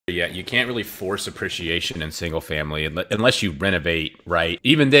Yeah, you can't really force appreciation in single family unless you renovate, right?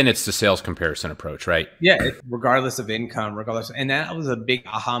 Even then, it's the sales comparison approach, right? Yeah, regardless of income, regardless. And that was a big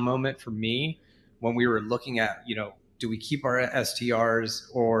aha moment for me when we were looking at, do we keep our STRs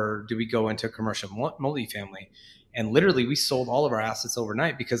or do we go into commercial multifamily? And literally, we sold all of our assets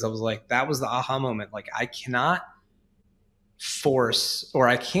overnight because I was like, that was the aha moment. Like, I cannot force or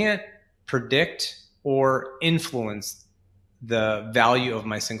I can't predict or influence the value of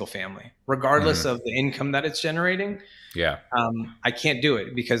my single family, regardless of the income that it's generating. Yeah. I can't do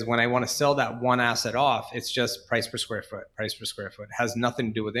it because when I want to sell that one asset off, it's just price per square foot, It has nothing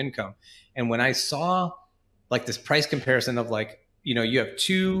to do with income. And when I saw like this price comparison of like, you have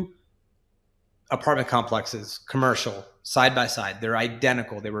two apartment complexes, commercial, side by side, they're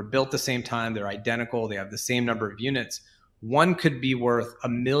identical. They were built the same time. They're identical. They have the same number of units. One could be worth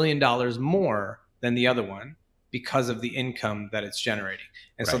 $1 million more than the other one because of the income that it's generating.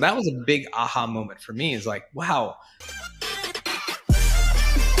 And so that was a big aha moment for me, is like, wow,